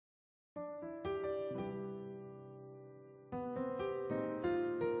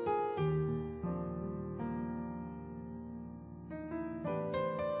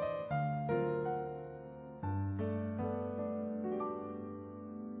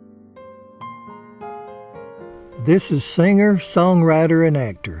This is singer, songwriter, and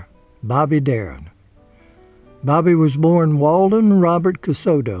actor Bobby Darin. Bobby was born Walden Robert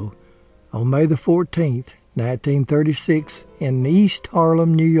Casoto on May the 14th, 1936 in East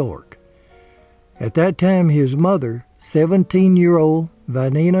Harlem, New York. At that time, his mother, 17-year-old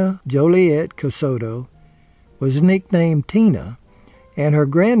Vanina Joliet Casoto, was nicknamed Tina, and her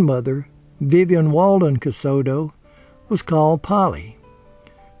grandmother, Vivian Walden Casoto, was called Polly.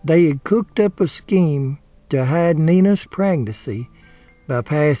 They had cooked up a scheme to hide Nina's pregnancy by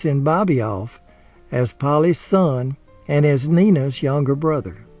passing Bobby off as Polly's son and as Nina's younger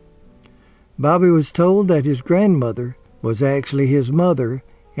brother. Bobby was told that his grandmother was actually his mother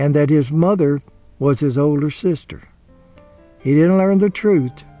and that his mother was his older sister. He didn't learn the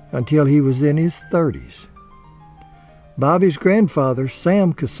truth until he was in his 30s. Bobby's grandfather,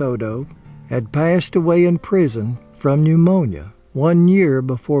 Sam Casoto, had passed away in prison from pneumonia 1 year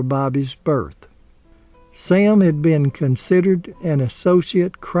before Bobby's birth. Sam had been considered an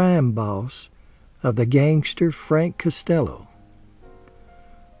associate crime boss of the gangster Frank Costello.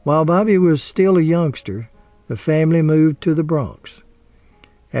 While Bobby was still a youngster, the family moved to the Bronx.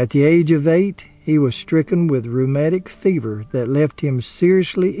 At the age of 8, he was stricken with rheumatic fever that left him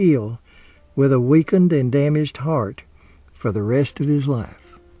seriously ill with a weakened and damaged heart for the rest of his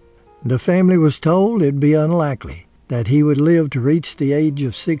life. The family was told it'd be unlikely that he would live to reach the age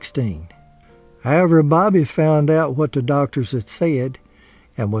of 16. However, Bobby found out what the doctors had said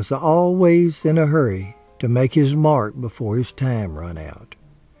and was always in a hurry to make his mark before his time ran out.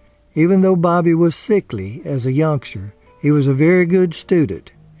 Even though Bobby was sickly as a youngster, he was a very good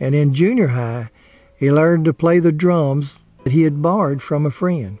student, and in junior high, he learned to play the drums that he had borrowed from a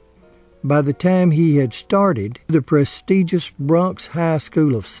friend. By the time he had started the prestigious Bronx High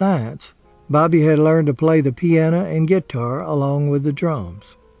School of Science, Bobby had learned to play the piano and guitar along with the drums.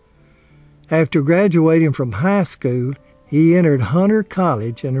 After graduating from high school, he entered Hunter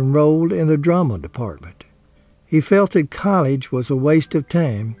College and enrolled in the drama department. He felt that college was a waste of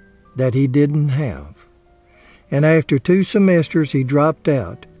time that he didn't have, and after 2 semesters he dropped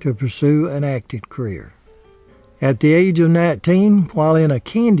out to pursue an acting career. At the age of 19, while in a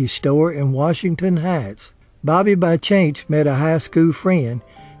candy store in Washington Heights, Bobby by chance met a high school friend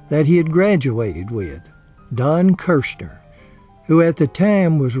that he had graduated with, Don Kirshner, who at the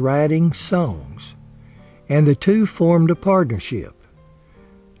time was writing songs, and the two formed a partnership.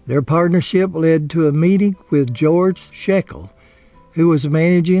 Their partnership led to a meeting with George Shekel, who was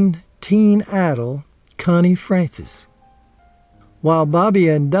managing teen idol Connie Francis. While Bobby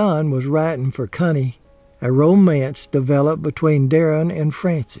and Don was writing for Connie, a romance developed between Darin and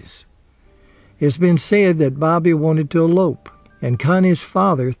Francis. It's been said that Bobby wanted to elope, and Connie's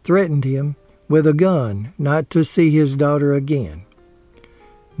father threatened him with a gun not to see his daughter again.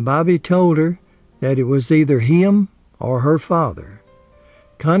 Bobby told her that it was either him or her father.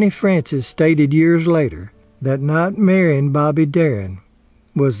 Connie Francis stated years later that not marrying Bobby Darin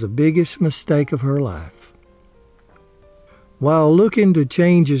was the biggest mistake of her life. While looking to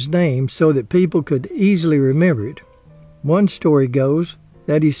change his name so that people could easily remember it, one story goes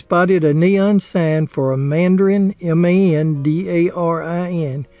that he spotted a neon sign for a Mandarin, M-A-N-D-A-R-I-N,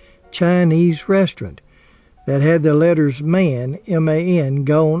 Chinese restaurant that had the letters man, M-A-N,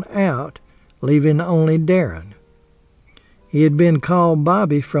 gone out, leaving only Darin. He had been called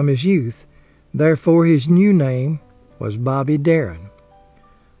Bobby from his youth, therefore his new name was Bobby Darin.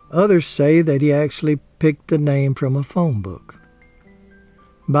 Others say that he actually picked the name from a phone book.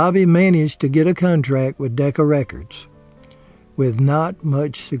 Bobby managed to get a contract with Decca Records, with not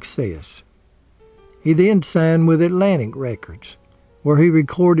much success. He then signed with Atlantic Records, where he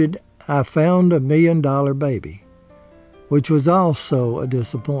recorded I Found $1 Million Baby, which was also a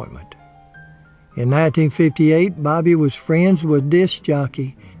disappointment. In 1958, Bobby was friends with disc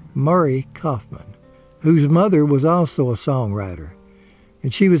jockey Murray Kaufman, whose mother was also a songwriter,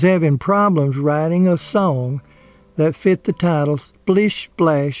 and she was having problems writing a song that fit the title Splish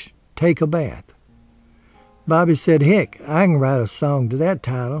Splash Take a Bath. Bobby said, "Heck, I can write a song to that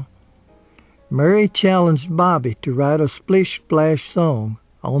title." Murray challenged Bobby to write a Splish Splash song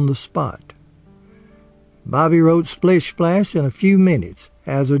on the spot. Bobby wrote Splish Splash in a few minutes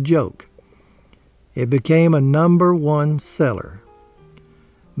as a joke. It became a #1 seller.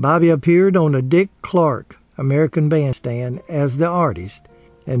 Bobby appeared on the Dick Clark American Bandstand as the artist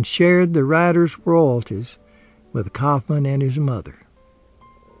and shared the writer's royalties with Kaufman and his mother.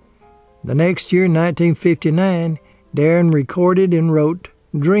 The next year, 1959, Darin recorded and wrote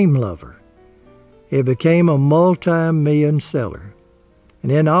Dream Lover. It became a multi-million seller.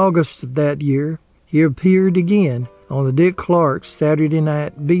 And in August of that year, he appeared again on the Dick Clark Saturday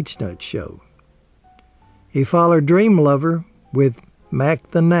Night Beach Nut Show. He followed Dream Lover with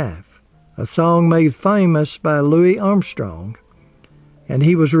Mac the Knife, a song made famous by Louis Armstrong, and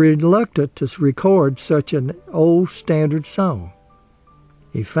he was reluctant to record such an old standard song.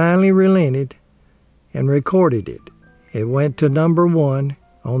 He finally relented and recorded it. It went to #1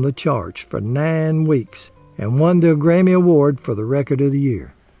 on the charts for 9 weeks and won the Grammy Award for the Record of the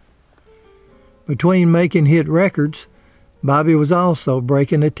Year. Between making hit records, Bobby was also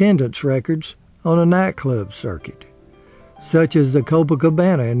breaking attendance records on a nightclub circuit, such as the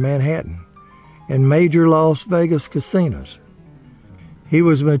Copacabana in Manhattan and major Las Vegas casinos. He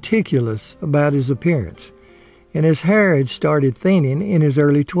was meticulous about his appearance, and his hair had started thinning in his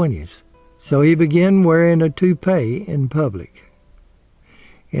early 20s, so he began wearing a toupee in public.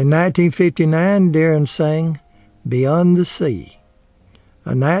 In 1959, Darin sang Beyond the Sea,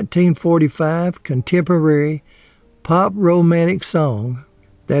 a 1945 contemporary pop romantic song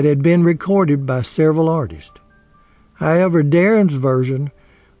that had been recorded by several artists. However, Darin's version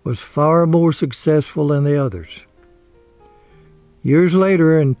was far more successful than the others. Years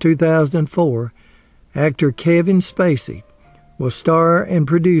later, in 2004, actor Kevin Spacey will star and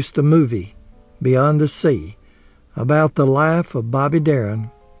produce the movie Beyond the Sea, about the life of Bobby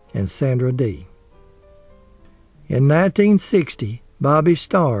Darin and Sandra Dee. In 1960, Bobby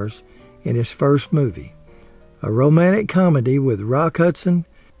stars in his first movie, a romantic comedy with Rock Hudson,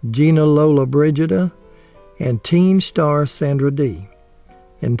 Gina Lollobrigida, and teen star Sandra Dee,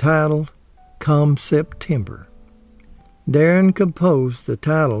 entitled Come September. Darin composed the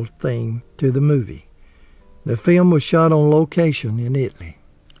title theme to the movie. The film was shot on location in Italy.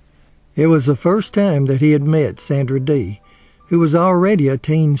 It was the first time that he had met Sandra Dee, who was already a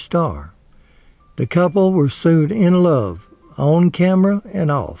teen star. The couple were soon in love, on camera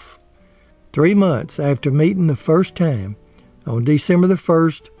and off. 3 months after meeting the first time, on December the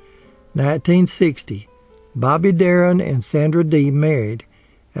 1st, 1960, Bobby Darin and Sandra Dee married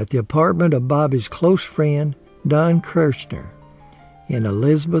at the apartment of Bobby's close friend, Don Kirshner, in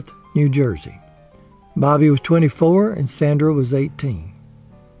Elizabeth, New Jersey. Bobby was 24 and Sandra was 18.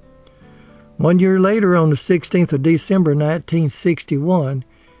 1 year later, on the 16th of December 1961,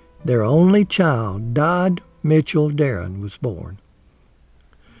 their only child, Dodd Mitchell Darin, was born.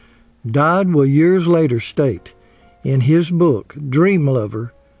 Dodd will years later state in his book, Dream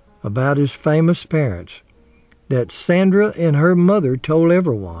Lover, about his famous parents, that Sandra and her mother told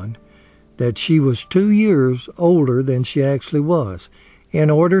everyone that she was 2 years older than she actually was, in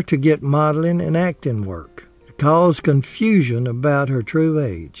order to get modeling and acting work, to cause confusion about her true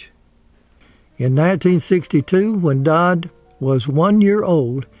age. In 1962, when Dodd was 1 year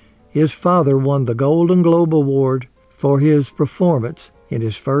old, his father won the Golden Globe Award for his performance in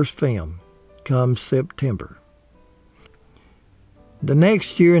his first film, Come September. The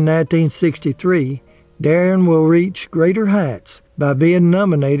next year, in 1963, Darin will reach greater heights by being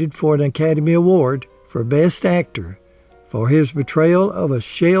nominated for an Academy Award for Best Actor for his portrayal of a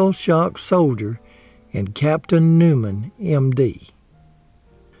shell-shocked soldier in Captain Newman, M.D.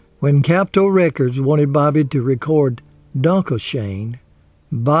 When Capitol Records wanted Bobby to record Dunkelschein,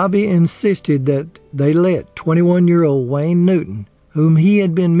 Bobby insisted that they let 21-year-old Wayne Newton, whom he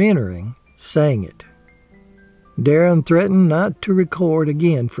had been mentoring, sing it. Darin threatened not to record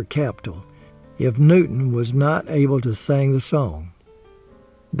again for Capitol if Newton was not able to sing the song.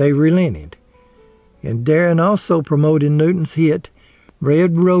 They relented, and Darin also promoted Newton's hit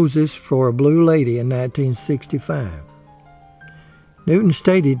Red Roses for a Blue Lady in 1965. Newton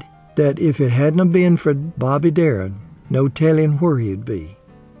stated that if it hadn't been for Bobby Darin, no telling where he'd be.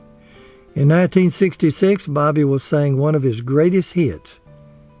 In 1966, Bobby will sing one of his greatest hits,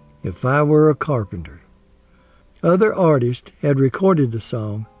 If I Were a Carpenter. Other artists had recorded the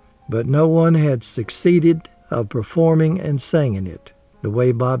song, but no one had succeeded of performing and singing it the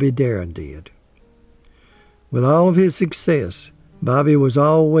way Bobby Darin did. With all of his success, Bobby was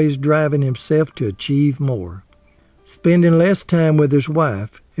always driving himself to achieve more, spending less time with his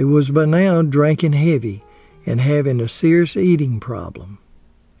wife, who was by now drinking heavy and having a serious eating problem.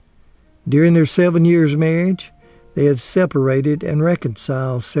 During their 7 years' marriage, they had separated and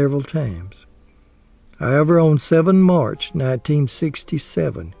reconciled several times. However, on 7 March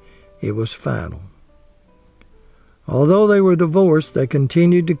 1967, it was final. Although they were divorced, they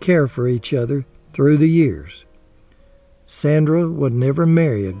continued to care for each other through the years. Sandra would never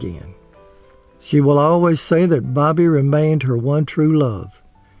marry again. She will always say that Bobby remained her one true love,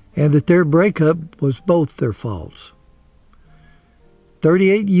 and that their breakup was both their faults.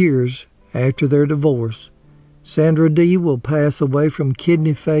 38 years after their divorce, Sandra Dee will pass away from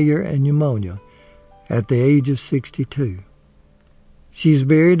kidney failure and pneumonia at the age of 62. She's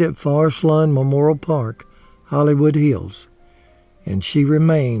buried at Forest Lawn Memorial Park Hollywood Hills, and she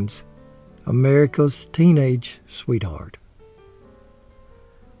remains America's teenage sweetheart.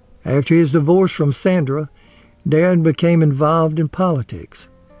 After his divorce from Sandra, Darin became involved in politics.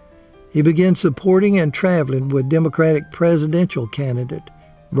 He began supporting and traveling with Democratic presidential candidate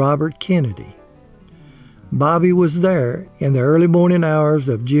Robert Kennedy. Bobby was there in the early morning hours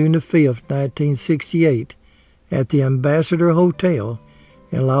of June 5, 1968, at the Ambassador Hotel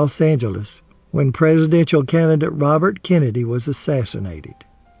in Los Angeles when presidential candidate Robert Kennedy was assassinated.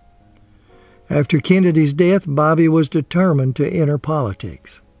 After Kennedy's death, Bobby was determined to enter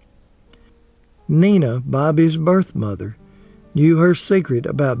politics. Nina, Bobby's birth mother, knew her secret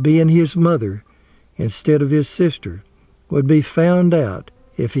about being his mother instead of his sister would be found out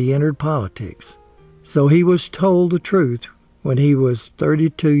if he entered politics, so he was told the truth when he was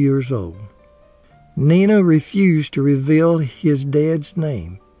 32 years old. Nina refused to reveal his dad's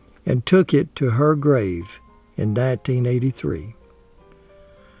name and took it to her grave in 1983.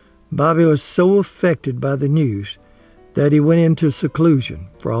 Bobby was so affected by the news that he went into seclusion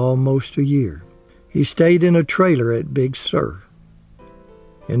for almost a year. He stayed in a trailer at Big Sur.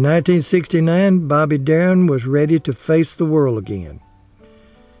 In 1969, Bobby Darin was ready to face the world again.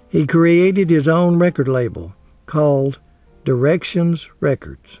 He created his own record label called Directions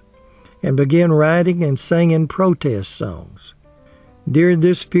Records and began writing and singing protest songs. During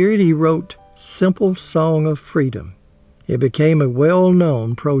this period, he wrote Simple Song of Freedom. It became a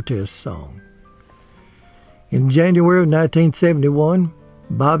well-known protest song. In January of 1971,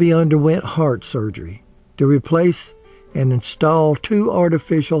 Bobby underwent heart surgery to replace and install 2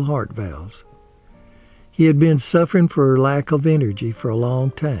 artificial heart valves. He had been suffering for lack of energy for a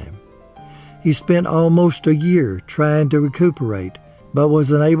long time. He spent almost a year trying to recuperate, but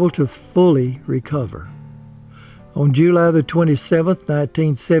was unable to fully recover. On July the 27th,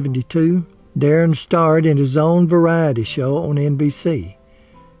 1972, Darin starred in his own variety show on NBC.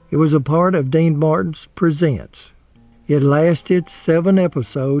 It was a part of Dean Martin's Presents. It lasted 7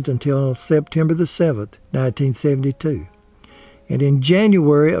 episodes until September the 7th, 1972. And in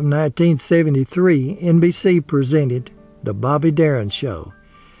January of 1973, NBC presented The Bobby Darin Show.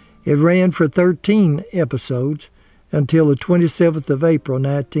 It ran for 13 episodes until the 27th of April,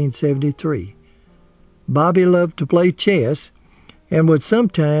 1973. Bobby loved to play chess and would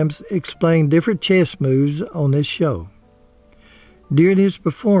sometimes explain different chess moves on this show. During his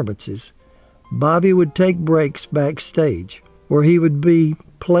performances, Bobby would take breaks backstage where he would be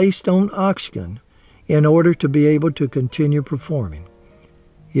placed on oxygen in order to be able to continue performing.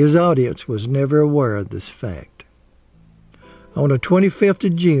 His audience was never aware of this fact. On the 25th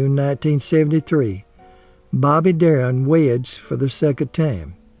of June, 1973, Bobby Darin weds for the second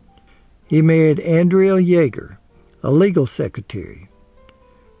time. He married Andrea Yeager, a legal secretary.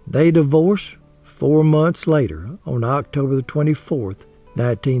 They divorced 4 months later on October the 24th,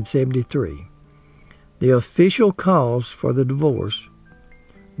 1973. The official cause for the divorce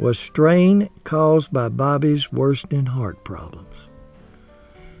was strain caused by Bobby's worsening heart problems.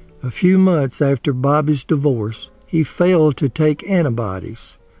 A few months after Bobby's divorce, he failed to take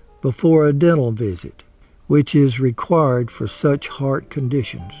antibiotics before a dental visit, which is required for such heart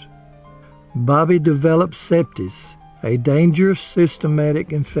conditions. Bobby developed sepsis, a dangerous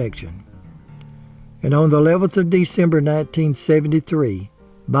systematic infection. And on the 11th of December 1973,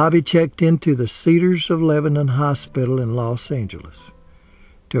 Bobby checked into the Cedars of Lebanon Hospital in Los Angeles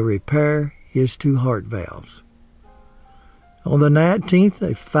to repair his 2 heart valves. On the 19th,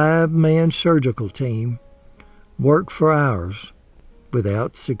 a 5-man surgical team worked for hours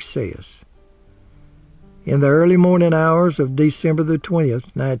without success. In the early morning hours of December the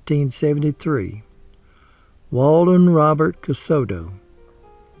 20th, 1973, Walden Robert Casoto,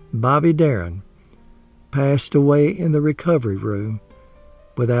 Bobby Darin, passed away in the recovery room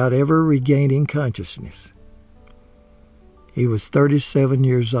without ever regaining consciousness. He was 37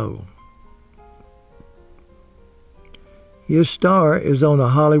 years old. His star is on the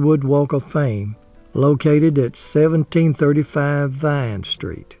Hollywood Walk of Fame, located at 1735 Vine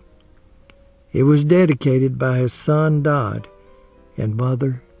Street. It was dedicated by his son Dodd and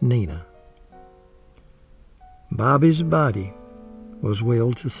mother Nina. Bobby's body was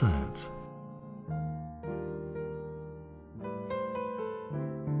willed to science.